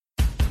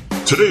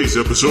Today's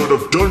episode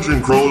of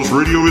Dungeon Crawlers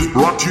Radio is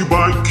brought to you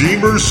by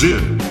Gamers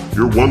Inn,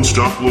 your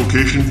one-stop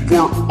location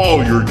for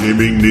all your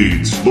gaming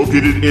needs.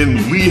 Located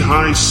in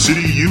Lehigh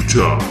City,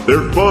 Utah,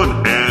 their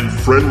fun and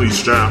friendly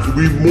staff will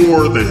be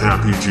more than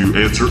happy to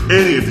answer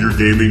any of your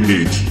gaming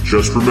needs.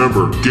 Just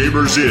remember,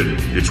 Gamers Inn,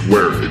 it's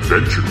where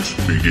adventures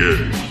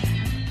begin.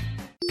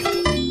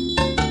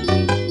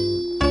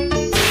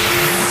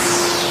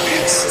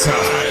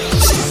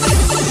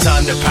 It's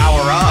time to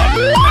power up.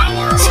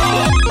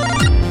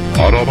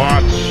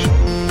 Autobots,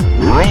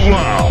 roll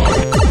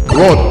out!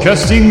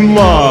 Broadcasting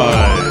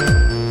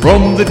live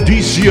from the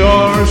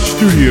DCR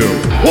studio.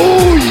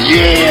 Oh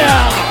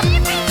yeah!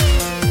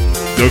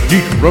 The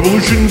Geek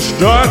Revolution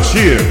starts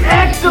here.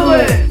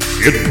 Excellent!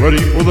 Get ready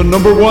for the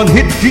 #1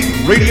 hit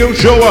geek radio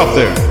show out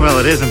there. Well,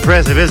 it is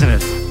impressive, isn't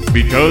it?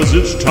 Because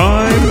it's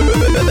time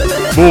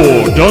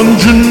for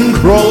Dungeon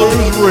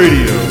Crawlers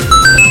Radio.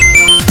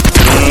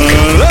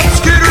 Let's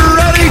get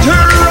ready to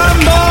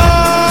rumble!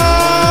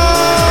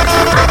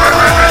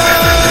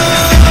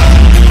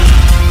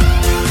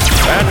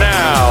 And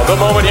now, the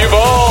moment you've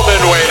all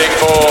been waiting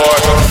for.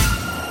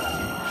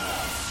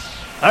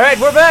 Alright,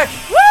 we're back!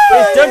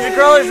 It's Dungeon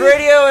Crawlers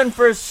Radio, and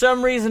for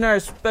some reason our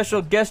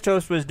special guest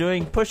host was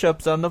doing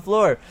push-ups on the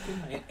floor.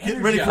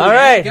 Get ready for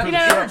Alright. You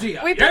know,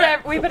 we put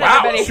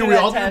everybody Should through we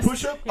that all do a test.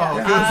 push-up? Yeah. Oh,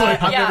 okay. It's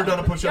like, I've never done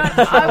a push-up.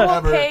 I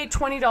will pay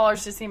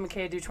 $20 to see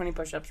McKay do 20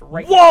 push-ups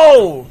right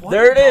Whoa!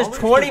 There it is, $20?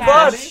 20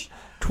 bucks!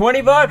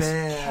 20 bucks! now.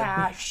 Man.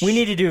 Cash. We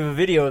need to do a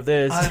video of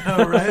this. I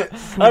know, right? Can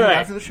we do All right.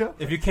 After the show?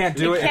 If you can't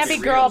do It it, can't be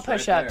it's, girl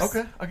push-ups.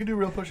 Okay, I can do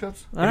real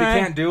push-ups. if you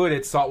can't do it,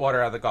 it's salt water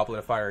out of the goblet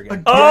of fire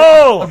again.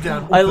 Oh! I'm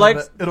down. We'll I film like.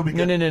 it. It'll be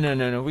good.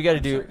 No. We gotta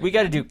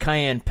do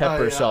cayenne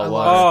pepper yeah, salt I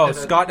water. love Oh,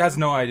 Scott has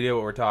no idea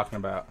what we're talking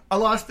about. I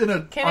lost in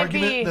an Can it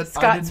argument be that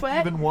Scott I didn't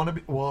Sweat? even want to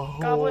be. Whoa,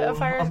 Goblet of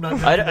fire? I'm not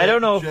down I for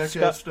don't know that if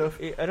jackass Scott, stuff.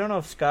 I don't know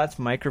if Scott's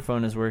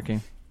microphone is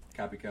working.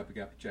 Copy,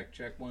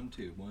 check, 1,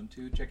 2, 1,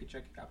 2, check it,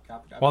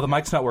 copy. While the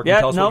mic's not working, Yeah,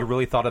 tell us no. what you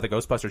really thought of the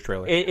Ghostbusters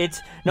trailer.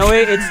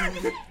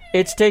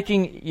 It's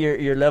taking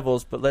your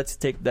levels, but let's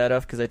take that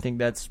off because I think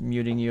that's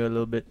muting you a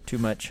little bit too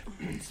much.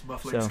 It's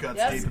muffling So- Scott's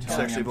Yes. deep and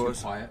sexy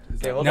voice. Quiet.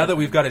 hold Now on. that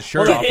we've got his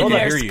shirt Hold off, on, we hold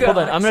can on. hear you. Hold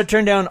on, I'm going to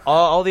turn down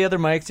all the other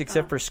mics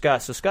except for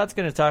Scott. So Scott's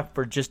going to talk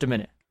for just a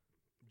minute.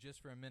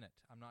 Just for a minute.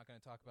 I'm not going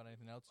to talk about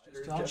anything else.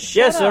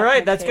 Yes, up, all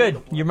right, that's McKay.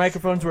 good. Your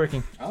microphone's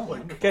working. Oh,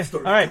 Okay,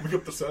 all right. Coming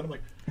up the side, I'm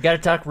like, Got to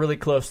talk really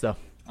close though.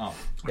 oh.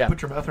 Yeah.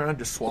 put your mouth around and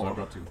just swallow.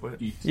 About to Quit.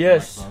 eat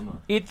Yes, the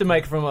microphone. eat the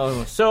microphone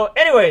almost. So,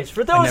 anyways,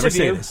 for those never of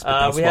say you, this, but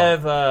don't we swallow.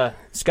 have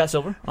Scott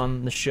Silver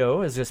on the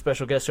show as a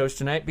special guest host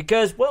tonight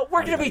because, well,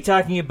 we're going to be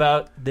talking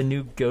about the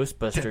new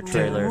Ghostbuster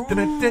trailer.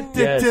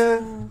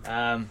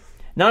 Yes.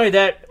 Not only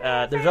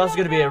that, there's also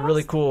going to be a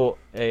really cool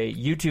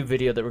YouTube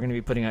video that we're going to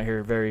be putting out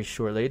here very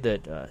shortly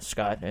that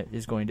Scott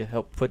is going to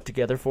help put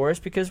together for us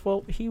because,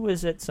 well, he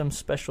was at some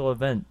special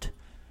event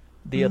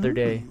the other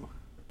day.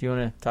 Do you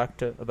want to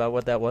talk about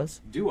what that was?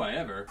 Do I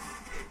ever?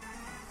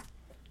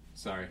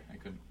 Sorry, I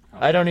couldn't.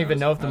 I don't even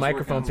know if the I was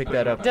microphone working picked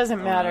that up. It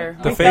doesn't matter.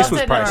 The We face felt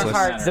was it in our priceless.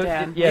 hearts, The-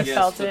 Dan. yes. We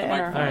felt but it the in our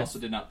microphone hearts. also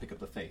did not pick up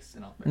the face.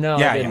 And No,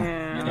 Yeah, I didn't.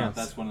 yeah. You know, Yes.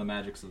 that's one of the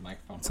magics of the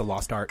microphone. It's a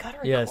lost art. Gotta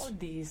record Yes.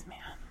 these, man.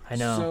 I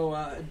know.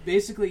 So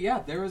basically,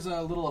 yeah, there was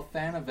a little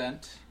fan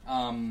event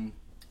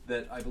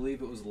that I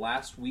believe it was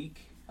last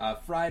week,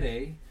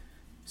 Friday.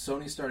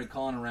 Sony started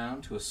calling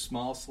around to a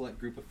small select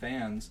group of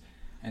fans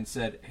and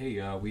said,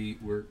 "Hey, we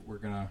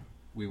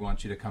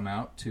want you to come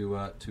out to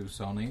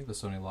Sony, the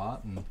Sony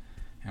lot,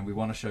 and we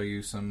want to show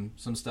you some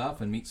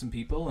stuff and meet some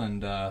people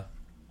and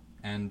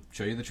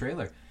show you the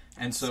trailer."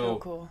 And So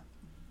cool.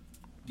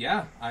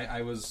 yeah,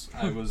 I was,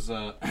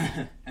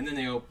 and then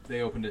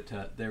they opened it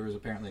to. There was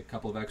apparently a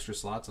couple of extra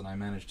slots, and I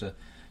managed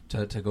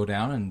to go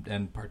down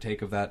and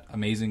partake of that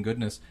amazing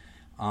goodness.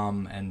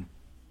 And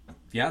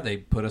yeah, they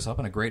put us up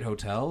in a great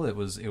hotel. It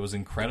was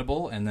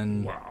incredible. And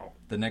then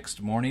the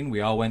next morning, we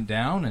all went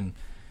down and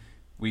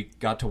we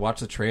got to watch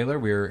the trailer.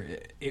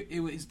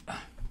 It was.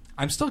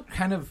 I'm still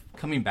kind of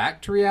coming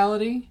back to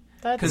reality.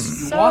 That's You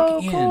so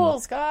walk cool, in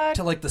Scott.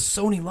 to like the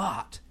Sony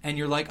lot, and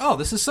you're like, "Oh,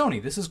 this is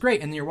Sony. This is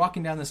great." And you're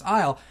walking down this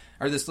aisle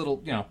or this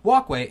little,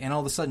 walkway, and all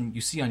of a sudden you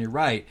see on your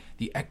right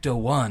the Ecto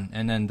 1,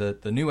 and then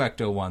the new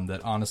Ecto 1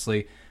 that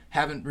honestly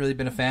haven't really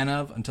been a fan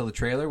of until the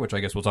trailer, which I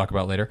guess we'll talk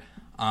about later.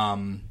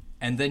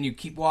 And then you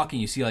keep walking,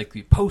 you see like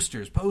the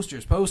posters,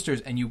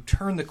 and you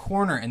turn the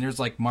corner, and there's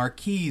like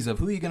marquees of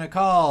who you're gonna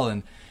call,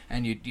 and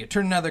you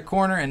turn another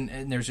corner,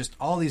 and there's just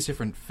all these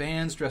different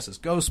fans dressed as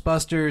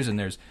Ghostbusters, and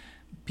there's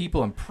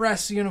people in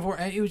press uniform.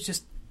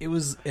 It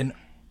was an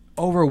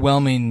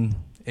overwhelming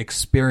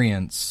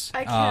experience.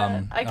 I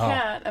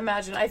can't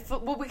imagine.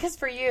 Well, because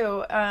for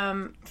you,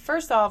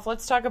 first off,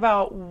 let's talk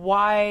about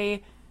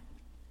why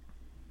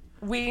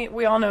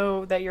we all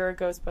know that you're a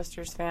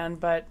Ghostbusters fan,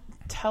 but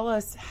tell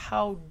us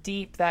how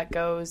deep that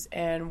goes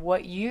and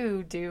what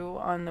you do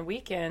on the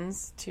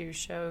weekends to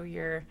show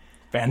your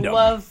Fandom.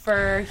 love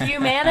for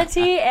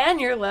humanity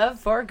and your love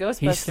for Ghostbusters.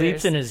 He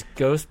sleeps in his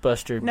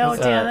Ghostbuster. No,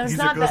 Dan, that's He's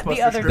not a that. The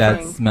Ghostbusters other stripper.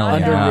 thing. That's Melly. Not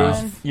under that No.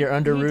 one. roof. You're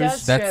under He roof.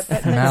 does That's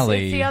strip, but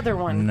Melly. It's the other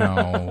one.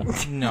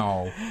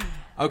 No.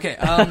 Okay.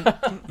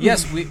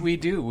 Yes, we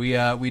do.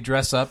 We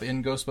dress up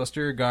in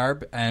Ghostbuster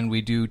garb, and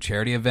we do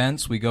charity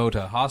events. We go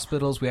to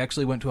hospitals. We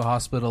actually went to a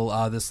hospital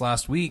this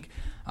last week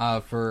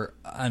for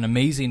an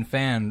amazing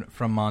fan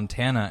from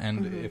Montana.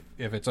 And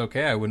if it's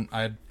okay,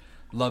 I'd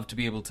love to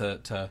be able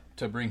to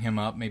bring him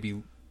up.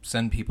 Maybe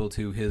send people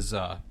to his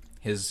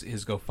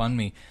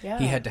GoFundMe. Yeah.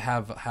 He had to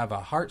have a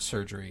heart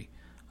surgery,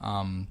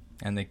 and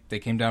they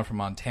came down from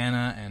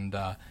Montana, and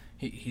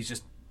he's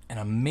just an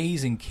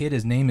amazing kid.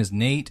 His name is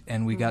Nate,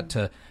 and we got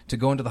to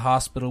go into the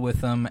hospital with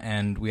him,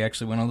 and we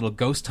actually went on a little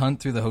ghost hunt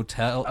through the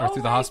hotel or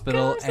through the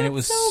hospital, gosh, and it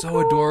was that's so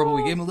cool. adorable.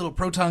 We gave him a little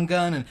proton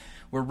gun, and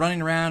we're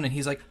running around, and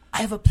he's like, I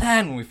have a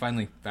plan. When we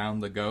finally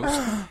found the ghost,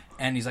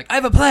 and he's like, I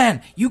have a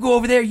plan. You go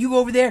over there,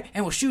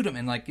 and we'll shoot him.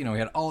 And we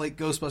had all 8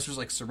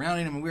 Ghostbusters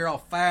surrounding him, and we were all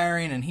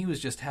firing, and he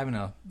was just having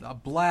a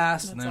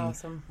blast. That's and then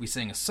awesome. we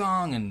sang a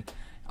song, and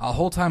the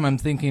whole time I'm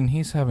thinking,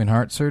 he's having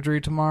heart surgery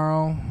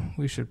tomorrow.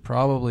 We should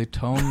probably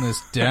tone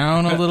this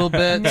down a little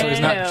bit so he's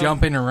not No.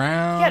 jumping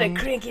around. You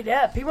gotta crank it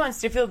up. He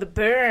wants to feel the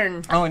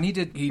burn. Oh, and he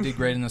did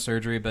great in the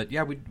surgery. But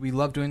yeah, we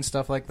love doing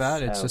stuff like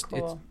that. It's So just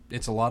cool.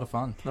 it's a lot of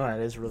fun. No, that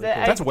is really The-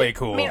 cool. That's way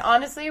cool. I mean,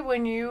 honestly,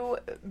 when you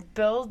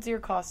build your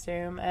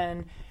costume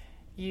and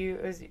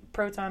is it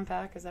proton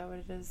pack, is that what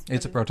it is?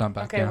 It's a proton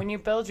pack. Okay, yeah. when you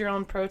build your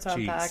own proton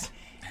Jeez. pack,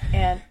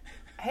 and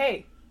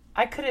hey,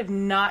 I could have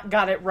not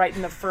got it right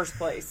in the first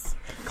place.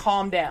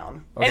 Calm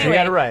down. Okay, Anyway, you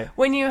got it right.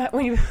 When you made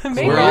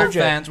We're that, all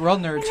fans. We're all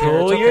nerds here.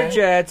 Pull It's your okay.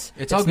 jets.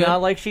 It's all good.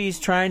 not like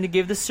she's trying to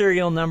give the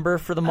serial number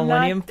for the I'm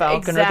Millennium not-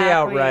 Falcon or exactly, the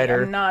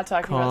Outrider. I'm not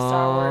talking about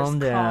Star Wars. Calm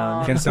down.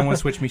 Calm. Can someone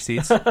switch me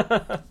seats?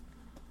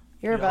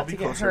 You're I'll about be to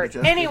get closer to hurt.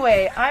 Jessica.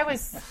 Anyway, I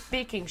was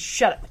speaking.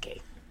 Shut up,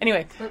 McKay.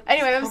 Anyway,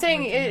 I'm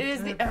saying it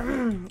is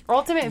the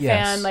ultimate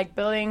Yes. fan,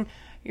 building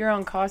your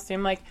own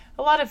costume. A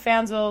lot of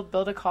fans will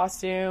build a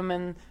costume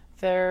and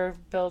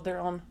build their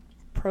own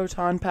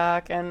proton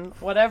pack and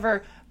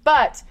whatever.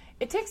 But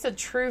it takes a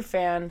true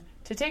fan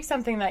to take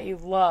something that you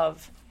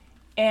love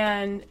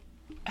and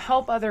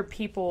help other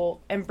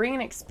people and bring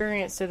an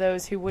experience to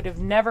those who would have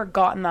never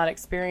gotten that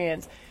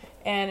experience.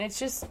 And it's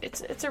just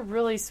it's a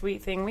really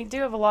sweet thing. We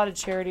do have a lot of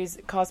charities,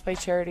 cosplay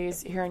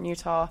charities here in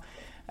Utah,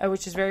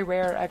 which is very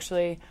rare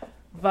actually.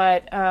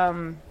 But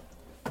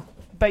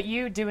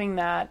you doing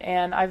that,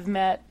 and I've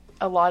met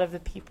a lot of the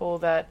people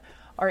that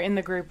are in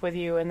the group with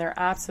you, and they're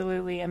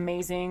absolutely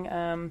amazing.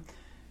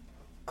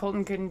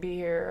 Colton couldn't be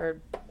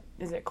here, or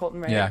is it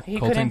Colton? Right? Yeah, he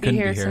Colton couldn't be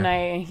here here.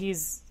 tonight, and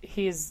he's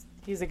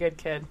a good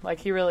kid.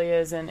 He really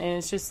is, and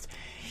it's just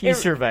He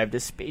survived a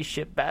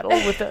spaceship battle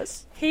with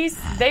us.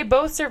 They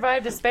both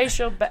survived a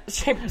spaceship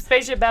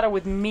battle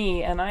with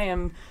me, and I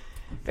am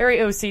very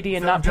OCD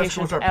and not Jessica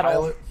patient was our at all.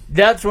 pilot.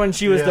 That's when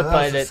she was Yeah, the that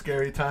was a pilot.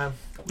 scary time.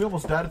 We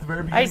almost died at the very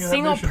I beginning of that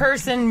single mission.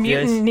 person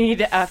Yes.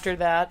 mutinied after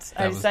that.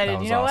 I That decided,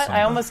 was you know what? awesome.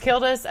 I almost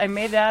killed us. I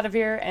made it out of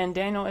here, and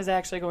Daniel is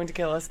actually going to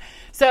kill us.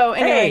 So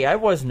anyway, Hey, I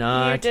was you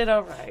not. did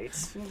all right.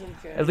 You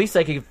did good. At least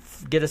I could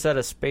get us out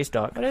of space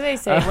dock. What do they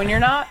say? When you're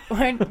not,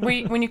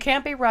 when you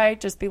can't be right,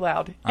 just be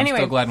loud. I'm Anyway,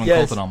 still glad when Yes.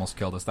 Colton almost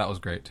killed us. That was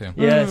great too.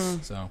 Yes.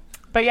 So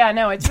but yeah,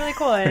 no, it's really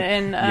cool.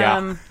 And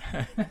Yeah.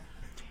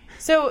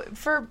 so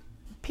for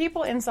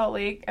people in Salt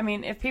Lake, I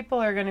mean, if people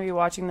are going to be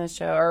watching this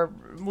show or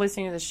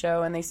listening to the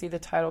show and they see the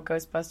title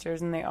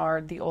Ghostbusters and they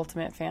are the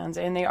ultimate fans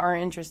and they are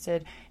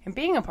interested in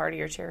being a part of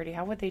your charity,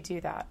 how would they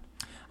do that?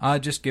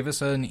 just give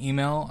us an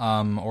email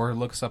or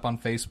look us up on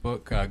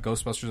Facebook,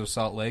 Ghostbusters of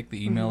Salt Lake.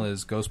 The email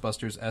is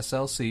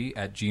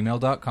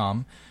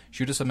ghostbusterslc@gmail.com.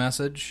 Shoot us a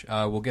message.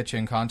 We'll get you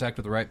in contact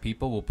with the right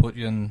people. We'll put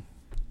you in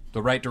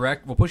the right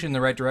We'll push you in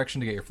the right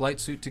direction to get your flight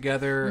suit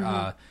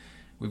together.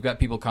 We've got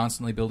people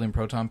constantly building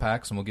proton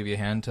packs, and we'll give you a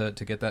hand to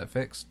get that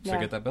fixed, Yeah. to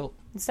get that built.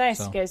 It's nice,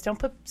 So- guys. Don't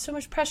put so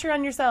much pressure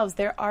on yourselves.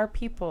 There are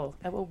people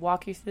that will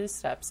walk you through the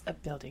steps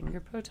of building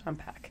your proton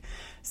pack.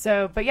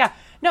 So, but yeah,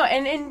 no,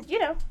 and you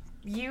know,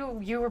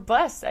 you were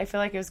blessed. I feel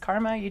like it was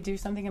karma. You do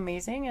something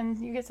amazing, and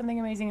you get something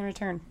amazing in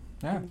return.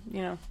 Yeah. And,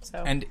 you know,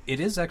 so And it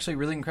is actually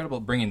really incredible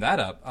bringing that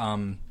up.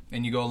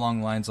 And you go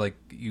along lines like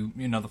you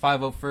know the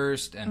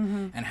 501st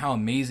and how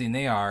amazing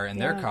they are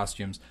and their Yeah.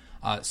 costumes.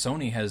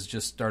 Sony has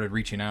just started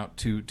reaching out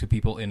to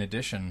people in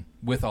addition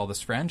with all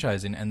this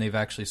franchising, and they've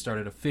actually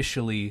started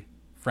officially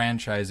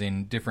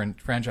franchising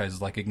different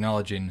franchises, like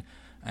acknowledging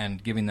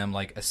and giving them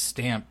like a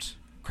stamped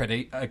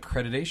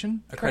accreditation.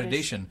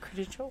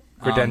 credential.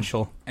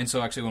 Credential. And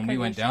so actually when we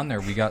went down there,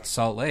 we got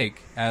Salt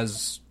Lake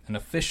as an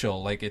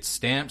official, like it's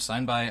stamped,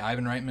 signed by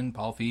Ivan Reitman,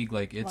 Paul Feig,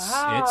 like it's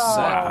set.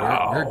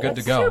 We're good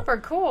to go. Super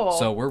cool.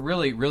 So we're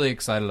really, really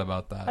excited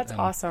about that. That's and,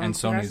 awesome. And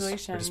Sony's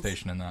Congratulations.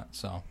 participation in that.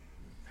 So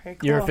Very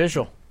cool. You're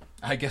official.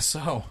 I guess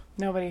so.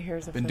 Nobody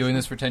hears of Been doing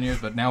this for 10 years,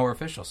 but now we're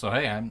official. So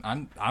hey,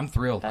 I'm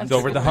thrilled. That's It's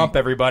over the hump,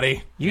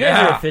 everybody. You guys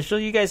are Yeah. official.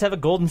 You guys have a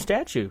golden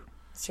statue.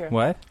 It's true.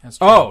 What? That's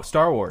true. Oh,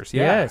 Star Wars.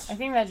 Yeah. Yes. I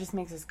think that just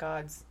makes us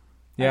gods.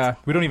 Yeah.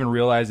 We don't even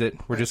realize it.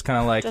 We're just kind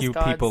of like, Just you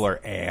gods. people are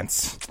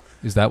ants.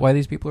 Is that why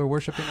these people are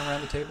worshiping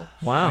around the table?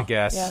 Wow. I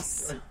guess.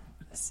 Yes.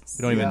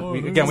 We don't even. Yeah.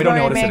 We This don't is where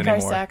notice we it make our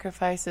anymore.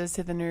 sacrifices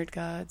to the nerd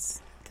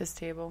gods at this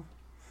table.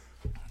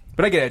 But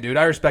But I get it, dude.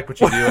 I respect what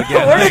you do.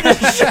 Again, Where did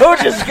the show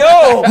just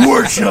go?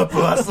 Worship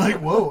us. Like,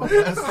 whoa,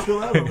 that's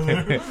chill out over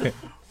there.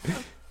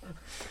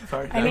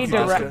 Sorry,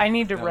 I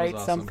need to write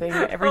awesome. something.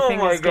 Everything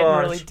Oh my is getting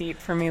gosh. really deep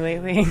for me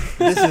lately.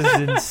 This is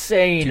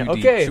insane. Too deep.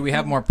 Okay. Should we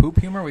have more poop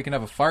humor? We can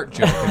have a fart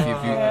joke if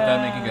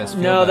that make you guys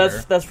feel No,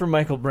 better. that's for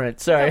Michael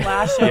Brent. Sorry. The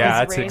last show Yeah,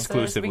 was that's racist.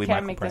 exclusively We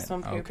can't Michael make this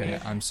one Brent. poopy. Okay,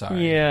 I'm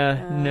sorry.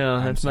 Yeah, no,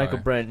 I'm that's Michael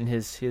sorry. Brent and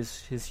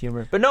his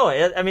humor. But no,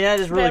 I mean that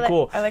is really I like-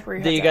 cool. I like where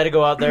your that you head's got at. to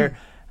go out there.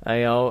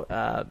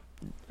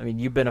 I mean,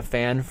 you've been a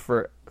fan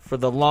for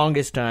the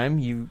longest time.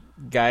 You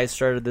guys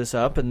started this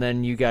up, and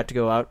then you got to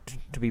go out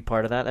to be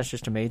part of that. That's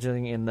just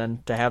amazing. And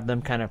then to have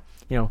them kind of,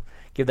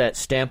 give that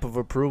stamp of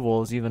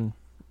approval is even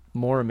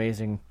more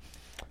amazing.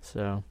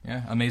 So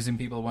Yeah, amazing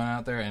people went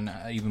out there, and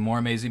even more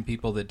amazing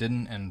people that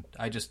didn't. And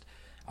I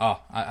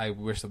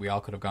wish that we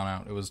all could have gone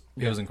out. It was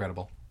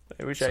incredible.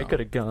 I wish I could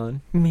have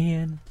gone,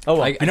 man. Oh,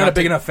 well, you're not a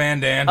big enough fan,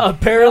 Dan.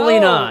 apparently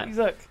Oh, not.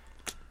 Look,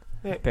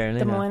 Apparently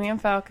the not. Millennium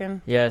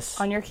Falcon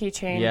Yes. on your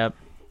keychain. Yep.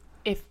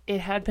 If it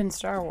had been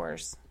Star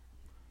Wars,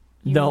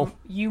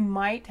 you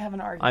might have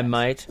an argument. I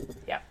might.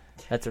 Yeah.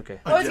 That's okay.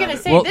 I was gonna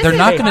say, Well, this they're is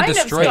not gonna kind of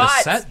destroy the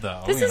Scott's- set,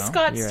 though, This you is know?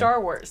 Scott's Yeah. Star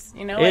Wars.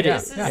 It like,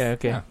 is. this Yeah,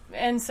 okay.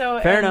 And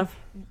so, Fair enough.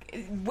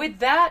 With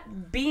that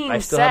being I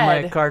still said,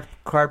 have my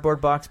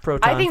cardboard box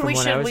Proton I think from we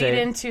when should I was lead 8.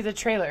 into the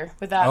trailer.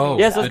 With that, Oh, being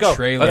Yes, said. let's go.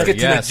 Trailer, Let's get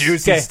to yes. the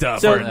juicy Okay, stuff,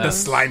 so- or the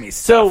slimy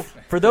So,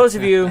 stuff. for those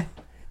of you,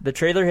 the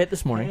trailer hit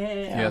this morning.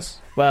 Yes.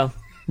 Well,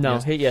 no,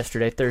 Yes. hit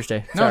yesterday,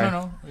 Thursday. No, Sorry.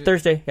 no.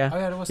 Thursday, yeah. Oh,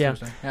 yeah, it was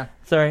Thursday. Yeah.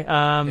 Sorry. It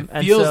and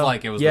feels so-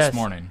 like it was yes. this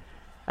morning.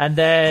 And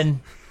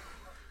then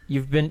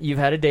you've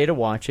had a day to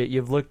watch it.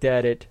 You've looked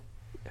at it,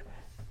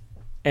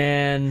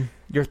 and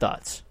your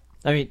thoughts.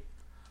 I mean,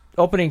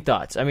 opening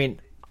thoughts. I mean,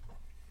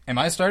 Am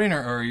I starting, or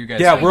are you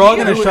guys? Yeah, starting? we're all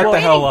gonna We're shut the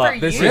waiting hell for up.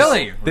 This you.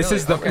 is this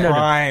is the Okay.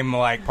 prime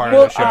part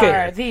Well, of the show. okay.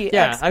 Are the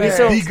Yeah, I mean,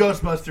 so- The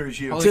Ghostbuster is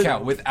you. Holy cow!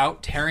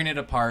 Without tearing it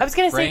apart, I was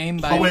gonna say- frame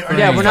by Oh, wait, frame.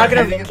 yeah, we're not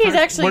gonna. I think he's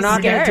actually We're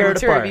not gonna scared tear it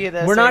to apart. review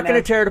this We're right not gonna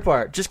now. tear it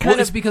apart. Just Well,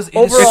 kind it's of because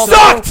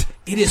overall.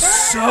 it is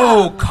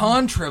so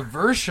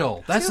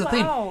controversial. That's Too the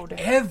thing. loud.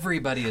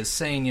 Everybody is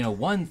saying,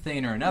 one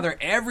thing or another.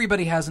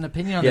 Everybody has an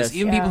opinion on Yes. this.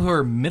 Even Yeah. people who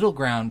are middle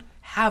ground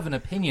have an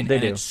opinion, They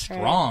and do. it's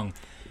strong.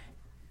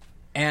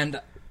 And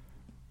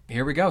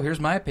here we go. Here's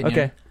my opinion.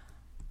 Okay.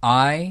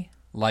 I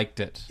liked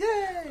it.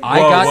 I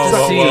Whoa, got whoa, to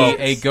whoa, see whoa.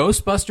 a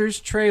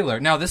Ghostbusters trailer.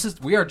 Now,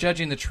 we are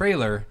judging the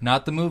trailer,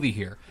 not the movie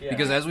here,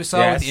 because as we saw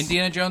with Yes.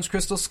 Indiana Jones: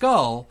 Crystal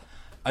Skull,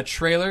 a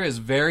trailer is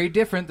very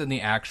different than the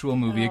actual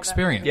movie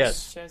experience.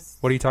 Yes.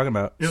 What are you talking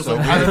about? It was So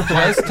like, we I were didn't just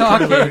watch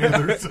the trailer talking.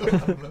 either, so I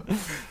don't know.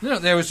 No,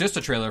 there was just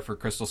a trailer for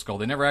Crystal Skull.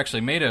 They never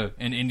actually made an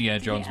Indiana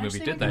Jones movie,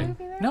 actually did make a they?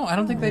 movie there? No, I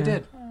don't think they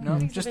did. No,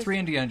 just they- 3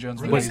 Indiana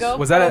Jones They movies. go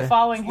was that for a-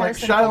 following Like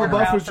Harrison Shia Ford LaBeouf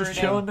around was for a just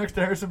day. chilling next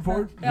to Harrison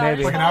Ford. Yeah, Maybe. I Like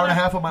just an hour and a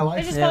followed half of my him- life.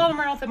 I just Yeah. followed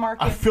him around the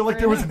market. I feel like for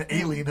there a was day. an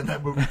alien in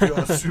that movie too. I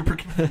was super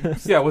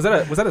confused. Yeah, was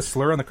that a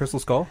slur on the Crystal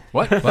Skull?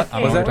 What? I don't know what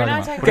We're you're not talking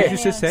about. talking Okay, about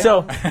you just say?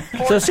 So,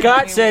 Ford so Scott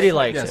movie said he was-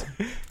 likes Yes.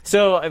 it.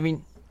 So, I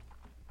mean,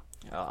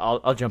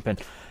 I'll jump in.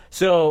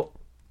 So,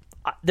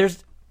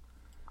 there's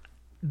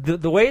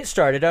the way it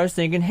started. I was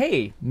thinking,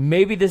 hey,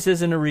 maybe this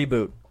isn't a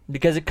reboot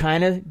because it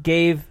kind of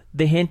gave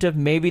the hint of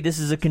maybe this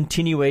is a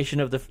continuation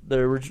of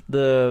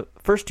the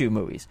first two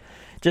movies,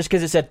 just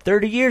because it said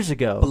 30 years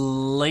ago.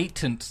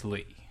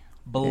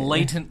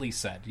 Blatantly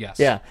said, yes.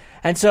 Yeah,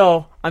 and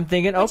so I'm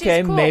thinking, Which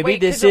okay, is cool. maybe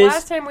Wait, 'cause this the is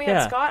last time we had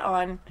yeah. Scott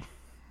on,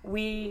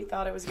 we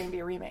thought it was going to be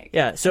a remake.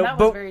 Yeah, And so that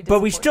was very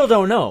but we still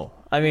disappointing. don't know.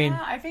 I mean,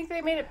 Yeah, I think they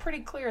made it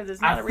pretty clear this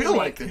is not I a feel remake.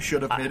 like they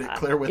should have made it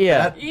clear with yeah.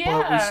 that, but we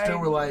Yeah, still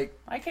were like,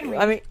 I can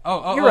read. I mean,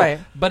 Oh, you're right.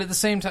 But at the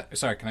same time,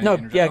 sorry, can I? No,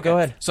 interject? yeah, go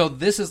ahead. So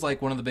this is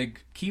like one of the big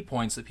key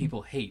points that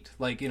people hate.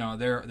 Like,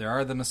 there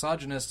are the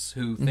misogynists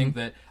who Mm-hmm. think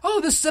that,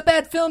 this is a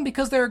bad film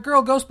because they're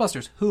girl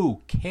Ghostbusters.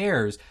 Who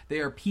cares? They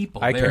are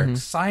people. I They care. are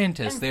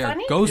scientists. And they are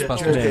funny Ghostbusters.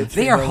 people. Yeah,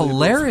 they are female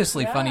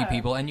hilariously Yeah. funny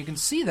people, and you can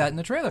see that in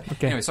the trailer.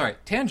 Anyway, sorry,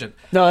 tangent.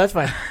 No, that's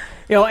fine.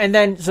 And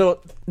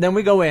then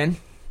we go in.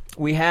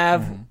 We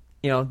have,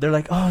 they're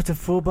like, oh, it's a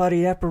full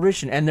body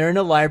apparition, and they're in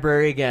a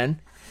library again.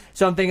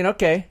 So I'm thinking,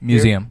 okay,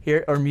 Museum.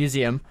 here or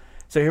museum.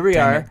 So here we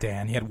Damn are. it,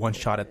 Dan, he had one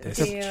shot at this.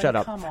 Yeah, Shut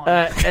up. come on.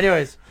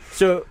 Anyways,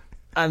 so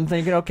I'm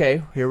thinking,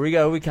 okay, here we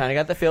go. We kind of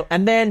got the feel,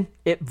 and then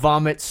it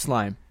vomits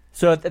slime.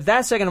 So at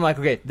that second, I'm like,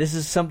 okay, this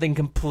is something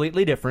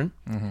completely different,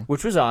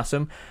 which was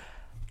awesome.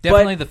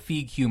 Definitely the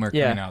Feig humor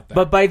coming out there.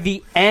 But by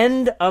the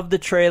end of the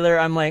trailer,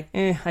 I'm like,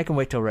 I can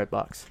wait till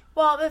Redbox.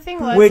 well, the thing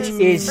was, Which is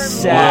is for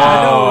me-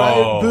 sad.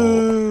 Oh.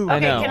 Boo! I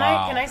Okay, know.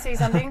 can I say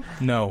something?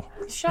 No.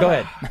 Shut Go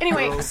up. ahead.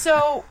 Anyway,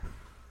 so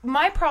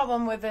my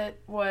problem with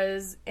it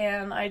was,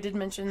 and I did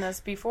mention this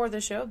before the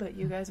show, but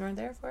you guys weren't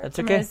there for it. That's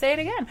so I'm okay. going to say it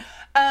again.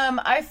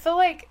 I feel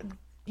like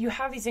you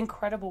have these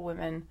incredible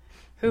women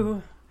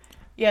who,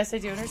 yes, I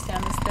do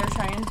understand this. They're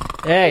trying.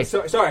 Hey,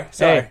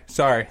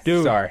 Sorry,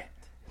 Dude. sorry.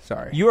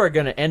 you are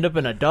going to end up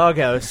in a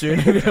doghouse soon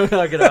if you don't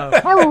knock it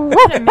off. I'm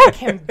going to make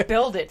him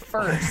build it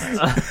first.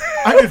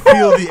 I could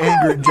feel the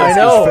anger in know.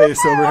 Jessica's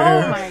face over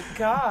Oh here. my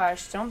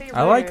gosh! Don't be rude.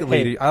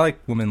 I like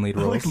women lead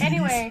roles.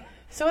 Anyway,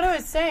 So what I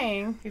was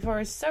saying before I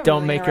was so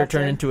Don't really make her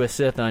turn interrupted, into a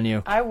Sith on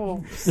you. I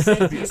will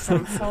send you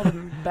some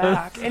Seldom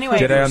back. Anyway,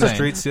 Jedi on the saying.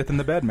 street, Sith in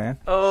the bed, man.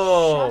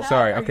 Oh, shut up,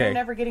 sorry, or okay. You're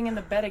never getting in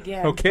the bed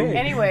again. Okay.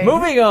 Anyway,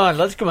 moving on.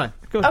 Let's come on.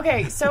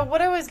 Okay, so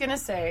what I was going to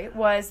say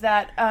was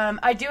that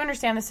I do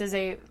understand this is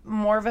a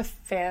more of a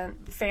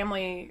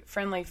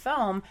family-friendly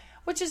film,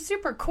 which is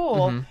super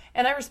cool,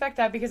 and I respect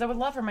that because I would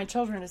love for my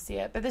children to see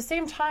it. But at the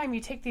same time, you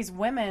take these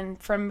women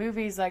from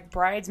movies like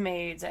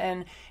Bridesmaids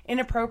and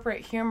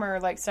inappropriate humor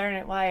like Saturday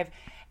Night Live,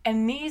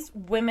 and these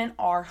women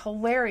are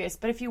hilarious.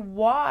 But if you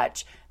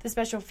watch the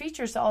special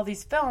features to all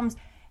these films,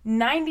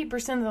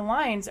 90% of the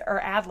lines are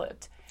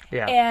ad-libbed.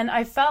 Yeah. And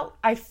I felt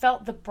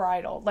the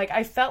bridal. Like,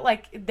 I felt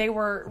like they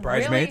were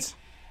Bridesmaids?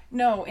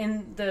 really... No,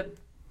 in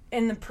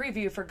the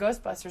preview for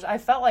Ghostbusters, I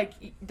felt like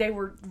they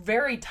were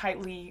very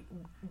tightly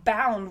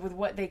bound with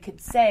what they could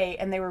say,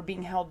 and they were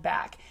being held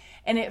back.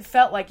 And it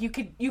felt like you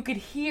could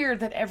hear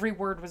that every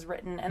word was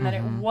written, and that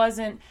it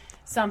wasn't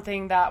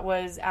something that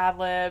was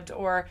ad-libbed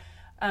or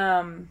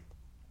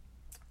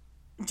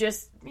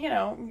just, you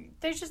know,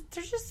 they're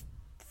just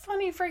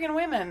funny friggin'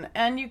 women.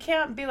 And you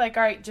can't be like,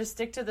 all right, just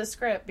stick to the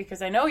script,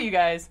 because I know you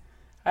guys,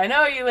 I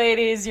know you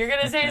ladies, you're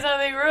going to say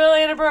something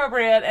really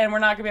inappropriate, and we're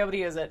not going to be able to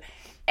use it.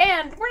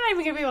 And we're not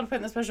even going to be able to put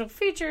in the special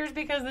features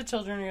because the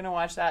children are going to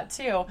watch that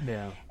too.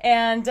 Yeah.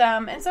 And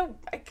so,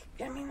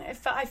 I mean,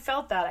 I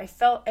felt that. I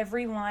felt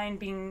every line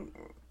being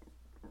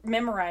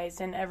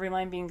memorized and every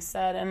line being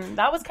said. And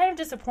that was kind of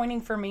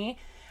disappointing for me.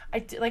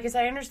 Like I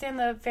said, I understand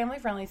the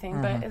family-friendly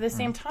thing, but at the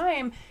same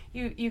time,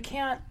 you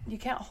can't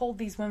hold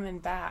these women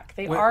back.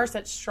 They are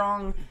such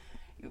strong...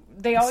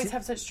 They always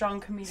have such strong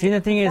comedic See, the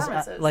thing is,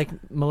 performances. like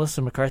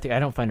Melissa McCarthy, I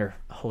don't find her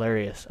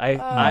hilarious.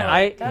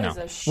 That is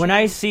a shame. When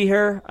I see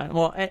her, I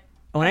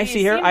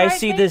see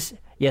Bridesmaids? this.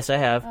 Yes, I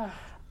have,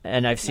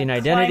 and I've seen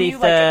Identity Climb you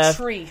Theft. like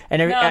a tree. And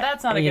No,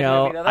 that's not a good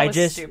movie, though. That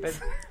was stupid.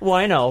 Well,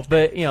 I know,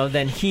 but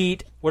then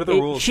Heat. What are the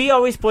rules? She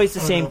always plays the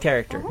same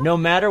character, no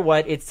matter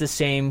what. It's the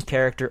same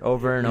character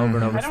over and over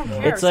and over. I don't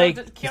care. It's like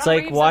So Keanu it's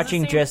like Reeves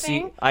watching does the same Jesse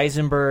thing?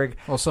 Eisenberg.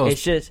 Well, so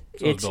it's just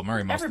so is it's Bill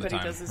Murray most Everybody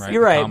of the does time, the right? same.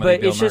 You're right, Comedy but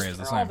Bill it's Murray just is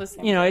the They're all same. the same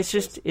it's characters.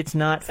 just it's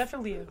not Except for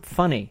Leo.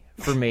 funny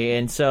for me,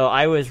 and so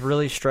I was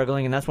really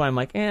struggling, and that's why I'm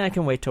like, I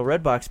can wait till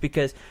Redbox,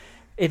 because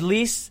at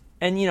least,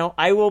 and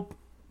I will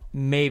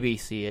maybe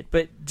see it,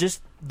 but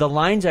just the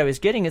lines I was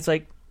getting, it's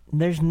like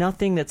there's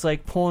nothing that's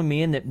like pulling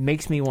me in that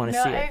makes me want to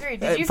No, see I it. agree.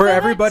 Did you For feel that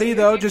everybody too?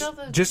 though, Did you feel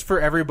the- just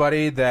for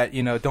everybody that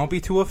don't be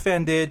too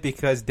offended,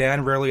 because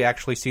Dan rarely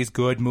actually sees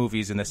good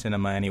movies in the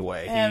cinema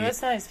anyway. Yeah,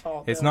 that's not his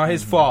fault. It's though. not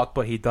his fault,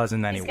 but he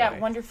doesn't anyway. He's got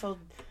wonderful.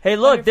 Hey,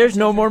 look, there's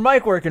no more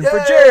mic working for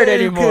Yay, Jared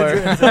anymore.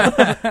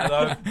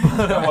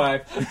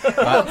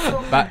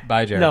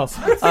 Bye, Jared. No,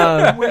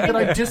 Way that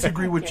I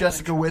disagree with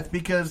Jessica with,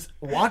 because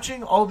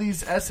watching all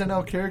these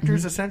SNL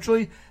characters,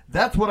 essentially,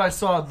 that's what I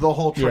saw the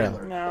whole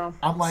trailer. No,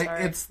 I'm like,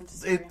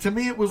 sorry. to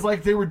me, it was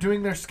like they were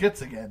doing their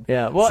skits again.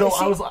 Yeah, well, so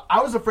see-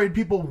 I was afraid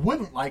people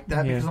wouldn't like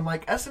that, Yeah. because I'm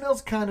like,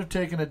 SNL's kind of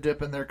taking a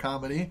dip in their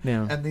comedy,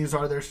 Yeah. and these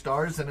are their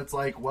stars, and it's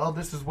like, well,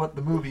 this is what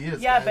the movie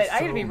is. Yeah, guys, but I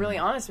gotta so- be really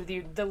honest with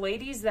you. The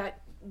ladies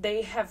that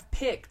they have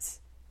picked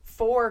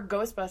for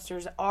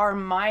Ghostbusters are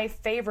my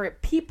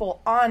favorite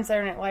people on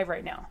Saturday Night Live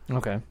right now.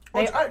 okay.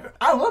 Which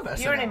I love SNL.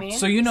 You know what I mean?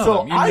 So you know So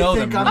them. You I know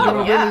think them. I'm really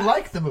going well. to really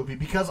like the movie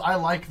because I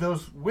like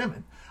those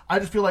women. I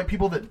just feel like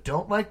people that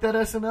don't like that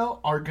SNL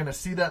are going to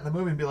see that in the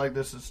movie and be like,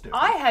 "This is stupid."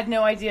 I had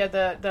no idea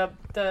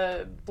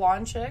the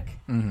blonde chick.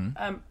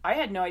 I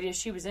had no idea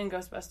she was in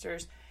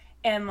Ghostbusters,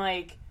 and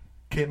like.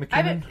 Kate McKinnon.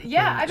 I've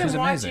been She's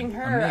watching amazing.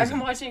 her. I've Amazing.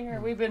 been watching her.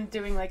 We've been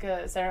doing like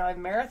a Saturday Night Live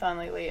marathon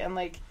lately, and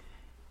like,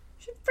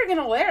 she's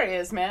freaking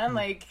hilarious, man.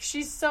 Like,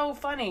 she's so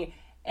funny,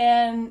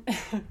 and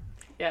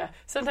yeah.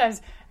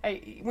 Sometimes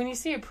when you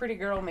see a pretty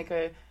girl make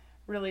a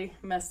really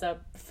messed up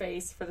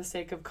face for the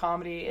sake of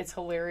comedy, it's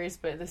hilarious.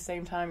 But at the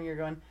same time, you're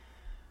going,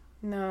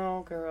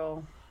 "No,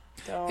 girl,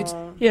 don't." That's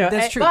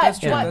true. But, That's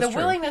true. but That's the true.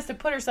 willingness to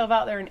put herself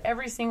out there in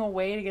every single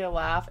way to get a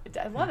laugh,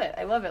 I love it.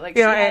 I love it. Like,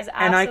 You she know, has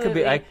and I could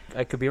be absolutely-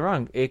 I could be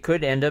wrong. It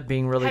could end up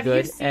being really have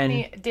good. you seen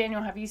And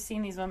Daniel? Have you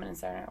seen these women in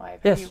Saturday Night Live?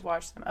 Yes. Have you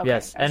watched them? Okay.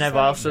 yes, and I've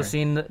also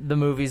seen the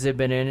movies they've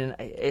been in, and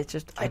it's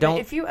just I But don't.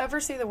 if you ever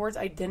say the words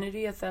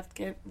identity theft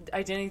again,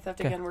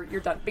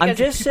 you're done. I'm Because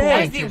just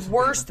saying. that's the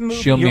worst movie.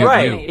 Show me You're a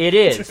right. view. It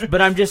is,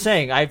 but I'm just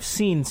saying. I've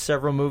seen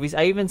several movies.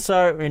 I even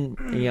saw it in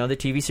the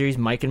TV series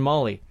Mike and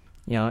Molly.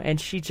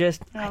 And she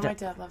just Oh, my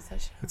dad loves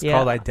that shit. It's Yeah.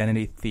 called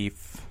Identity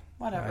Thief.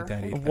 Whatever.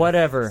 Identity Theft.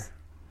 whatever.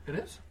 It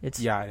is. It's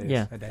Yeah, it is.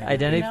 yeah. Identity.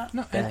 Identity.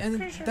 No,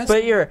 and that's,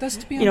 But that's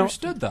to be you know,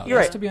 understood, though. You're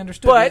That's right. to be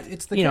understood. But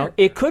it's the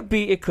it could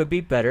be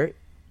better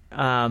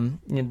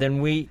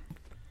than we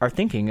are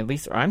thinking. At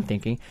least I'm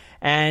thinking,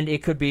 and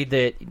it could be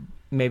that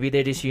maybe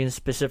they just use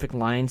specific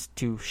lines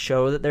to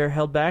show that they're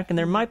held back, and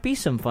there might be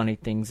some funny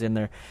things in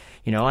there.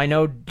 I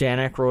know Dan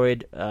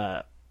Aykroyd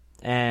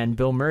and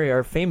Bill Murray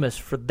are famous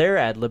for their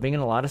ad-libbing,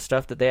 and a lot of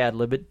stuff that they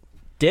ad-libbed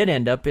did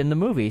end up in the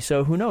movie.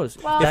 So who knows?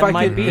 Well- That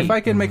might be. If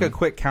I can make a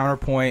quick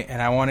counterpoint,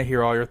 and I want to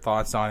hear all your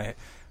thoughts on it.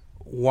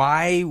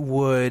 why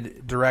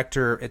would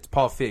director, it's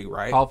Paul Feig,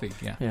 right? Paul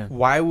Feig, yeah.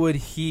 Why would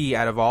he,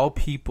 out of all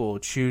people,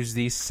 choose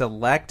these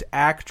select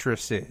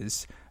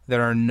actresses that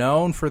are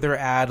known for their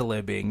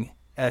ad-libbing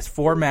as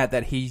format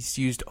that he's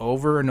used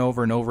over and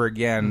over and over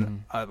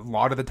again, a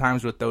lot of the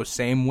times with those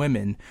same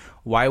women?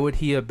 Why would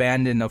he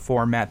abandon a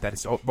format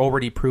that's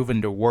already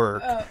proven to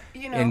work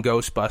in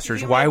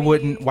Ghostbusters? Why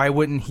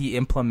wouldn't he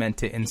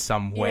implement it in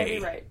some way? You may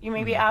be right. You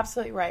may be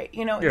absolutely right.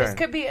 This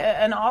could be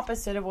an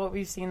opposite of what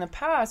we've seen in the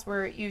past,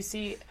 where you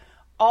see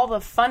all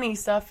the funny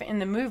stuff in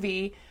the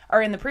movie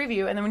or in the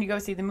preview, and then when you go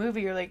see the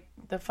movie, you're like,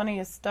 the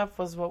funniest stuff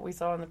was what we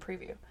saw in the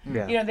preview.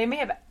 Yeah. They may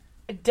have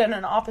done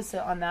an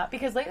opposite on that,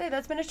 because lately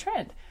that's been a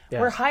trend. Yes.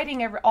 We're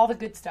hiding all the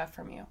good stuff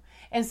from you,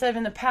 instead of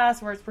in the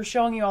past where we're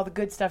showing you all the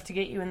good stuff to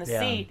get you in the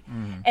seat,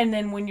 and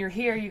then when you're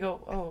here you go,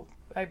 oh,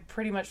 I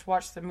pretty much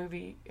watched the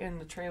movie in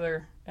the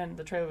trailer, and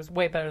the trailer was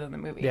way better than the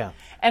movie.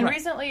 And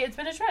recently it's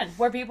been a trend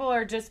where people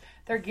are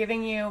they're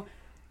giving you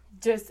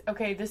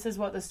okay, this is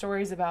what the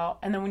story's about,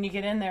 and then when you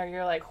get in there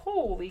you're like,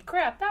 holy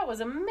crap, that was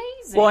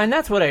amazing. Well, and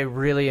that's what I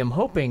really am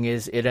hoping,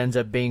 is it ends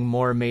up being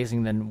more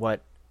amazing than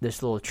what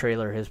this little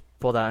trailer has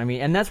pulled out. I mean,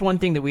 and that's one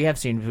thing that we have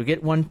seen. We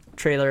get one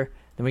trailer,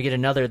 then we get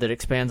another that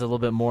expands a little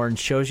bit more and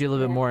shows you a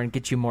little bit more and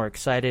gets you more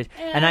excited.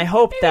 And I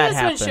hope that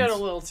happens. This one showed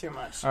a little too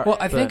much. Well,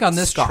 I think on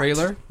this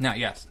trailer... Now,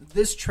 yes,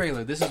 this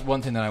trailer, this is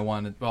one thing that I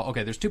wanted... Well,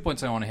 okay, there's 2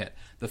 points I want to hit.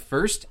 The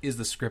first is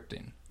the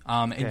scripting.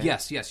 And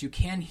yes, you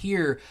can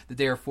hear that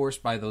they are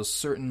forced by those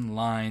certain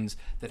lines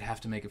that have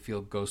to make it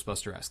feel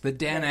Ghostbuster-esque. The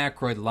Dan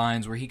Aykroyd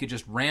lines where he could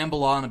just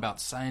ramble on about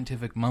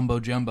scientific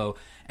mumbo-jumbo.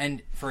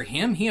 And for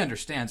him, he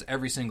understands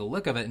every single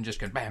lick of it and just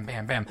goes bam,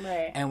 bam, bam.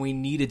 Right. And we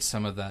needed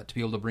some of that to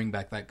be able to bring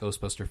back that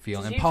Ghostbuster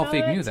feel. Did And Paul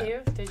Feig knew too?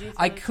 that. Did you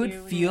I feel it could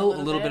too feel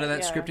a little bit of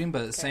that Yeah. scripting,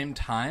 but at the same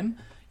time,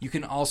 you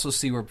can also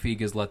see where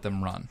Feig has let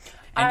them run.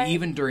 And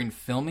even during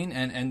filming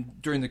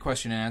and during the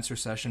question and answer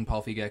session,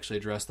 Paul Feig actually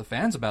addressed the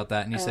fans about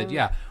that. And he said,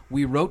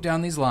 we wrote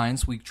down these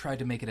lines. We tried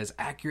to make it as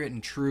accurate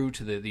and true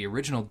to the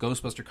original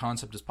Ghostbuster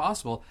concept as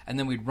possible. And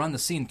then we'd run the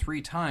scene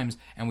 3 times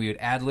and we would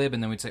ad-lib.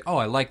 And then we'd say, oh,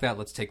 I like that.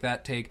 Let's take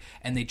that take.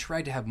 And they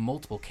tried to have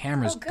multiple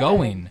cameras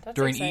going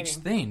during each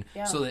thing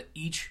so that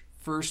each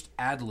first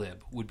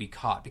ad-lib would be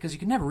caught, because you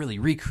can never really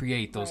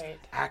recreate those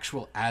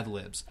actual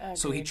ad-libs.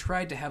 So he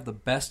tried to have the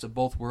best of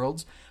both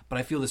worlds, but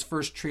I feel this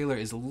first trailer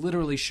is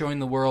literally showing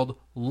the world,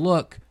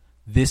 look,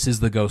 this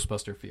is the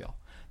Ghostbuster feel.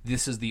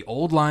 This is the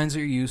old lines that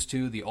you're used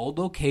to, the old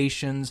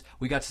locations.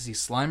 We got to see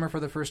Slimer for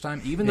the first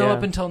time, even though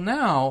up until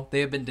now,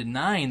 they have been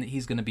denying that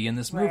he's going to be in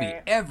this movie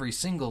every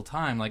single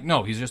time. Like,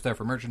 no, he's just there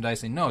for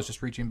merchandising. No, it's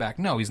just reaching back.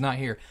 No, he's not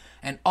here.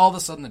 And all of a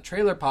sudden, the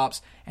trailer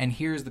pops, and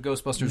here's the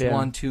Ghostbusters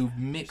 1-2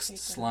 mixed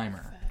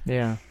Slimer.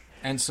 Yeah.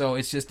 And so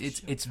it's just,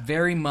 it's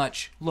very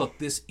much, look,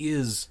 this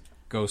is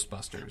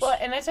Ghostbusters. Well,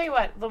 and I tell you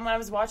what, when I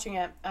was watching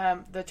it,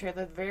 the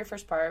trailer, the very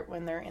first part,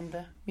 when they're in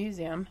the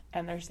museum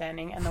and they're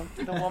standing, and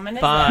the woman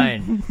is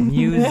Fine.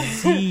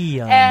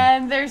 Museum.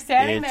 and they're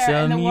standing It's there,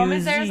 a and the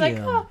woman's there is like,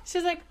 museum.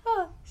 she's like,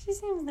 oh, she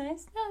seems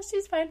nice. No,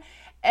 she's fine.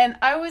 And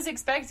I was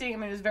expecting, I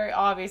mean, it was very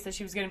obvious that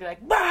she was going to be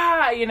like,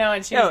 bah,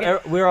 and she was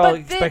gonna, we were all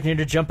expecting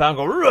her to jump out and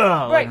go,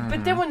 rah! Right,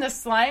 but then when the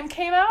slime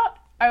came out,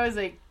 I was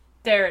like,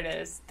 there it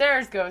is.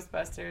 There's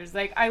Ghostbusters.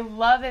 Like, I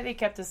love that they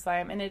kept the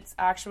slime, and it's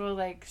actual,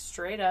 like,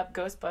 straight up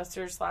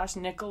Ghostbusters /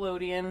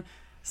 Nickelodeon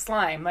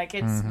slime. Like,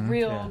 it's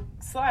real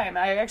slime.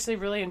 I actually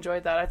really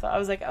enjoyed that. I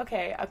was like,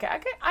 okay, I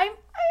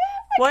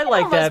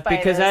like that,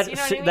 because this, that you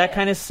know what I mean? that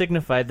kind of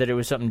signified that it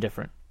was something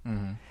different.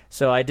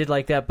 So I did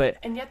like that, but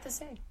and yet the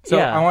same. So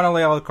I want to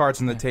lay all the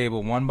cards on the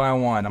table one by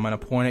one. I'm going to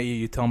point at you.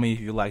 You tell me if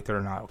you liked it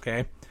or not,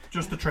 okay?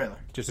 Just the trailer.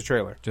 Just the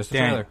trailer. Just the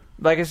trailer.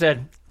 Like I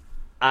said,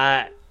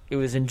 it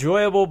was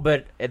enjoyable,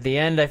 but at the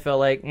end I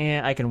felt like,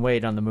 I can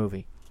wait on the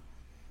movie.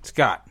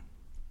 Scott.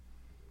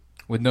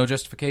 With no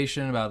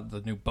justification about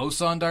the new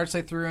boson darts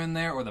they threw in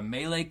there, or the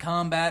melee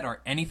combat,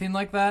 or anything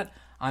like that,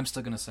 I'm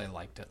still going to say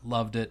liked it,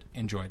 loved it,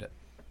 enjoyed it.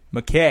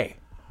 McKay.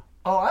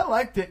 Oh, I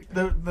liked it.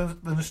 The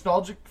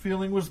nostalgic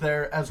feeling was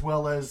there, as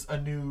well as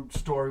a new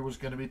story was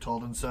going to be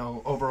told, and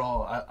so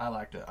overall, I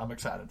liked it. I'm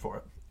excited for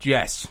it.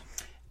 Jess.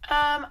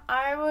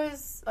 I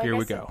was like, Here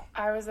we go.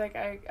 I was like,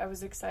 I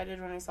was excited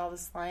when I saw the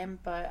slime,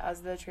 but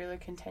as the trailer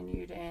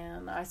continued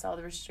and I saw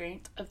the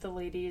restraint of the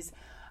ladies,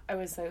 I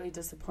was slightly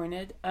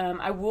disappointed.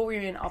 I will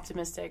remain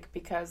optimistic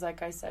because,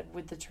 like I said,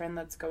 with the trend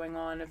that's going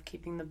on of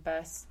keeping the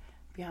best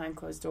behind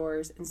closed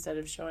doors instead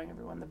of showing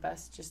everyone the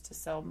best just to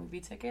sell movie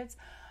tickets,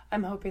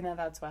 I'm hoping that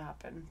that's what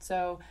happened.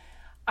 So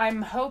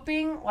I'm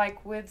hoping,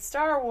 like with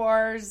Star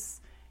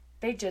Wars,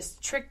 they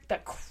just tricked the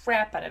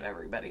crap out of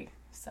everybody.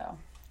 So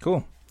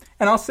Cool.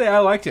 And I'll say I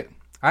liked it.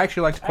 I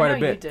actually liked it quite a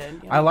bit. You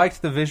did, I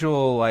liked the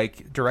visual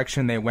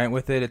direction they went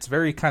with it. It's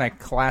very kind of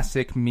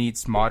classic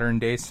meets modern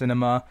day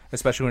cinema,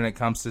 especially when it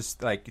comes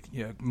to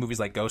movies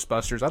like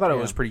Ghostbusters. I thought it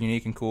was pretty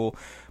unique and cool.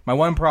 My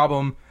one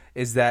problem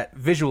is that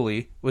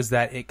visually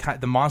the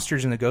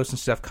monsters and the ghosts and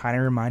stuff kind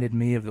of reminded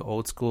me of the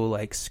old school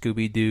like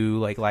Scooby Doo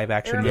like live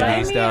action movie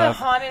Reminded me of stuff.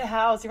 the haunted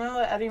house. You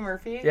remember Eddie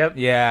Murphy? Yep.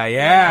 Yeah.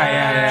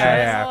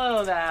 There's a little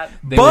of that.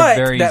 They But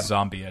were very that-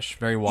 zombie-ish,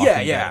 very Walking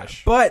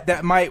Dead-ish. But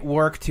that might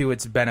work to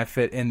its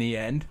benefit in the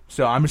end.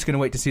 So I'm just gonna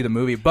wait to see the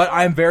movie. But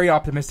I'm very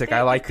optimistic.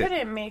 I liked You it.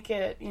 couldn't make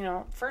it.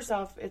 First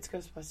off, it's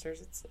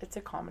Ghostbusters. It's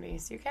a comedy,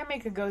 so you can't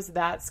make a ghost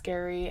that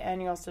scary.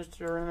 And you also have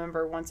to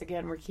remember, once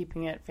again, we're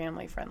keeping it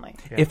family friendly.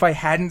 If I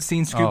hadn't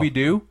seen Scooby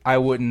Doo, I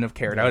wouldn't have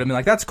cared. I would have been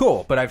like, "That's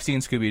cool," but I've seen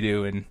Scooby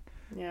Doo, and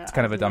it's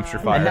kind of a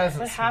dumpster fire.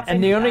 What happened?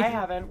 And the only- I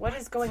haven't. What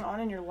is going on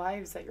in your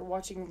lives that you're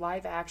watching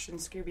live action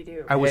Scooby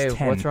Doo? I was Hey,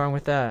 10. what's wrong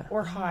with that?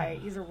 Or high,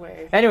 either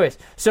way. Anyways,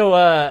 so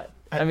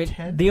I mean,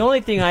 10? the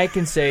only thing I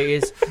can say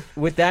is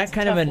with that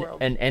kind of tough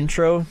world. an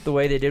intro, the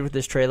way they did with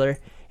this trailer,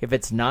 if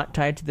it's not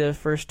tied to the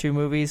first two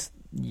movies,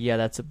 yeah,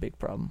 that's a big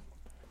problem.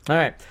 All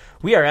right,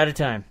 we are out of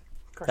time.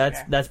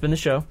 That's been the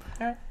show.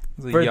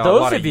 For A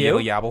those lot of you,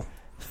 yabble.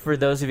 for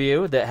those of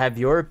you that have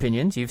your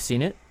opinions, you've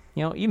seen it.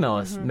 Email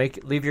us,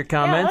 leave your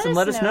comments, and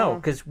let us know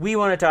because we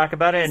want to talk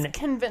about it. And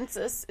Convince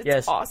us. It's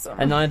yes, awesome.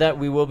 And not only that,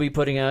 we will be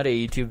putting out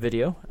a YouTube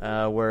video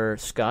where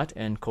Scott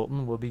and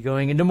Colton will be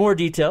going into more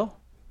detail.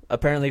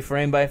 Apparently,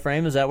 frame by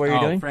frame. Is that what you're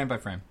doing? Frame by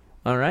frame.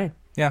 All right.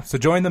 Yeah, so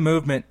join the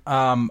movement.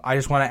 I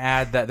just want to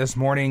add that this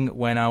morning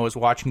when I was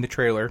watching the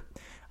trailer,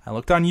 I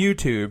looked on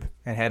YouTube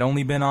and had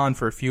only been on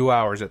for a few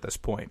hours at this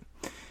point.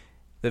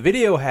 The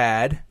video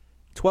had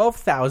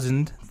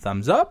 12,000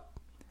 thumbs up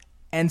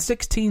and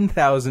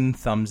 16,000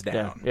 thumbs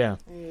down. Yeah.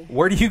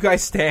 Where do you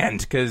guys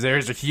stand? Because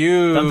there's a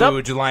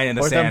huge line in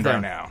the or sand thumbs right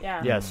down? now.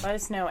 Yeah. Yes. Let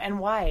us know. And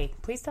why?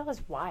 Please tell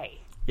us why.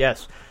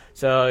 Yes.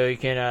 So you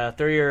can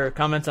throw your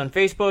comments on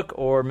Facebook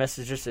or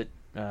message us at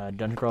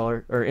Dungeon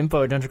Crawler or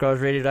info at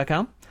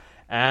dungeoncrawlersradio.com,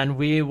 and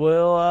we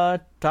will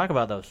talk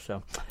about those.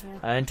 So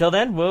until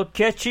then, we'll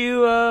catch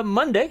you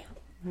Monday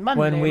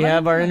when we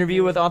have our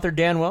interview with author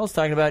Dan Wells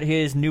talking about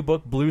his new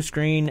book, Blue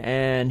Screen,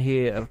 and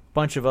a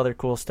bunch of other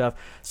cool stuff.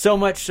 So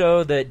much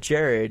so that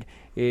Jared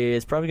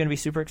is probably going to be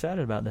super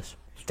excited about this.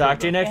 Talk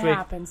to you next week.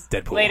 Happens.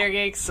 Deadpool. Later,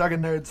 geeks. Sucking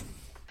nerds.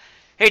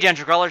 Hey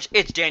Dungeon Crawlers,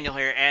 it's Daniel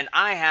here, and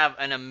I have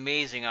an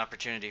amazing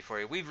opportunity for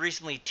you. We've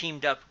recently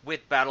teamed up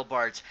with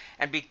BattleBards,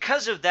 and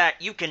because of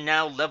that, you can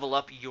now level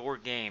up your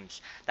games.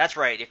 That's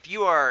right, if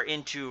you are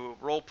into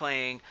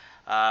role-playing,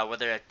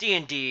 whether at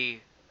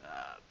D&D,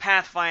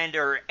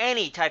 Pathfinder, or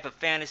any type of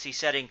fantasy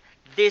setting,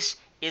 this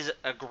is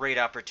a great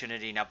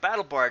opportunity. Now,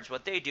 BattleBards,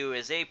 what they do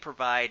is they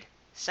provide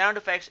sound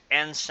effects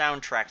and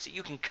soundtracks that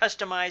you can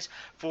customize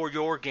for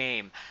your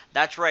game.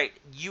 That's right,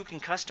 you can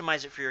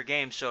customize it for your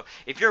game. So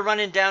if you're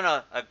running down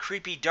a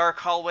creepy dark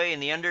hallway in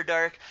the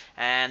Underdark,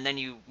 and then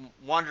you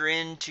wander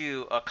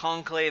into a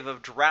conclave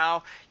of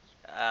drow,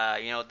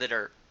 that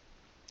are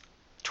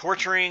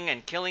torturing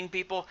and killing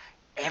people,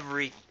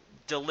 every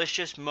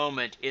delicious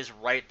moment is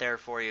right there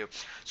for you.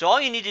 So all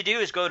you need to do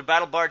is go to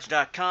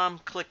battlebards.com,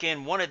 click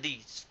in one of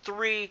these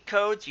three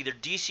codes, either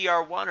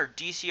DCR1 or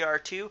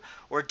DCR2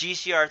 or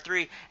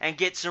DCR3, and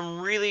get some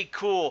really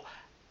cool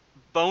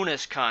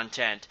bonus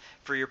content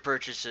for your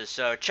purchases.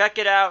 So check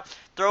it out,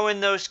 throw in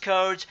those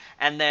codes,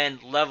 and then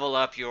level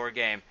up your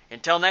game.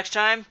 Until next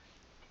time,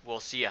 we'll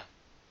see ya.